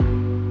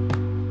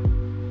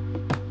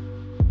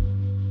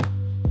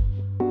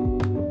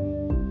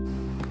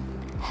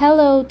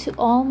Hello to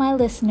all my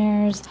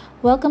listeners.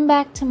 Welcome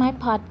back to my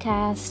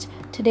podcast.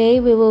 Today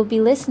we will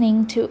be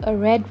listening to A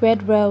Red,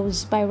 Red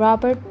Rose by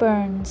Robert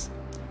Burns.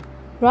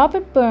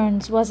 Robert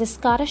Burns was a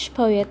Scottish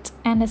poet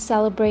and is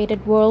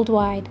celebrated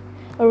worldwide.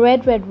 A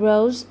Red, Red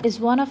Rose is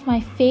one of my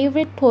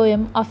favorite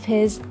poems of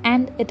his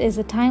and it is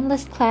a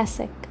timeless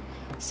classic.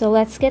 So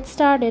let's get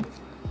started.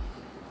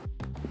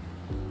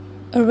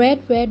 A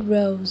Red, Red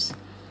Rose.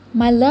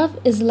 My love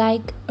is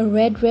like a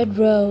red, red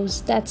rose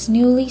that's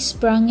newly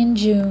sprung in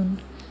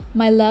June.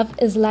 My love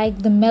is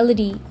like the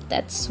melody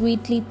that's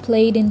sweetly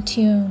played in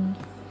tune.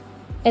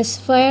 As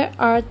fair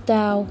art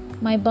thou,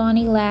 my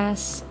bonny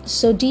lass,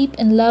 so deep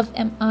in love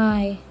am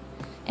I,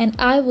 and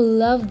I will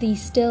love thee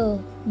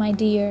still, my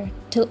dear,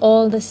 till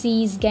all the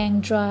seas gang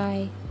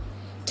dry.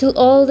 Till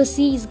all the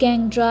seas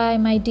gang dry,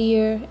 my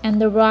dear, and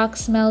the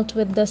rocks melt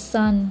with the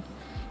sun.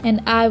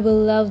 And I will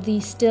love thee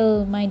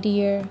still, my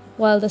dear,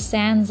 while the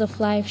sands of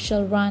life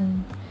shall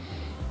run.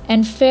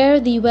 And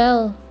fare thee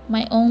well,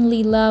 my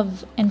only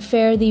love, and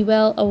fare thee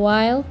well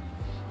awhile,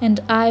 and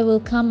I will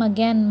come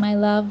again, my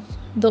love,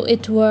 though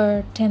it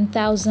were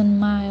 10,000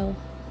 mile.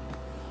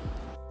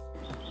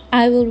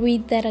 I will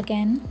read that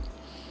again.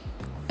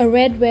 A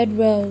red, red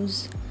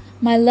rose.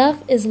 My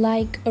love is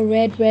like a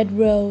red, red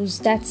rose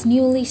that's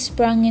newly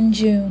sprung in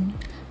June.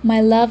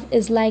 My love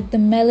is like the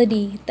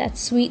melody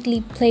that's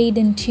sweetly played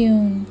in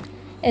tune.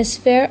 As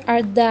fair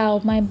art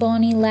thou, my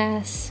bonny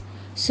lass,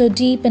 so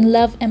deep in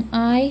love am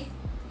I,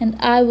 and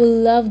I will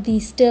love thee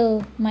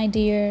still, my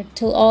dear,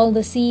 till all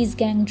the seas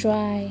gang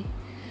dry.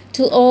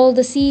 Till all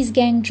the seas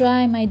gang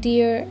dry, my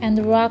dear, and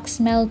the rocks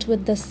melt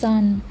with the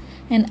sun,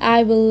 and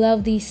I will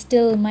love thee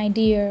still, my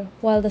dear,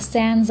 while the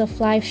sands of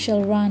life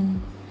shall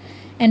run.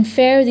 And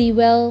fare thee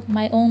well,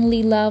 my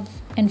only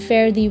love, and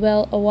fare thee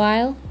well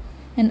awhile,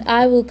 and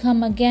I will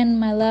come again,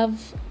 my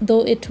love,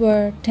 though it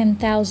were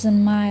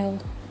 10,000 mile.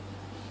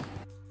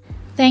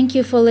 Thank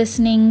you for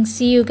listening.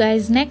 See you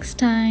guys next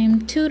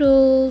time.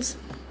 Toodles!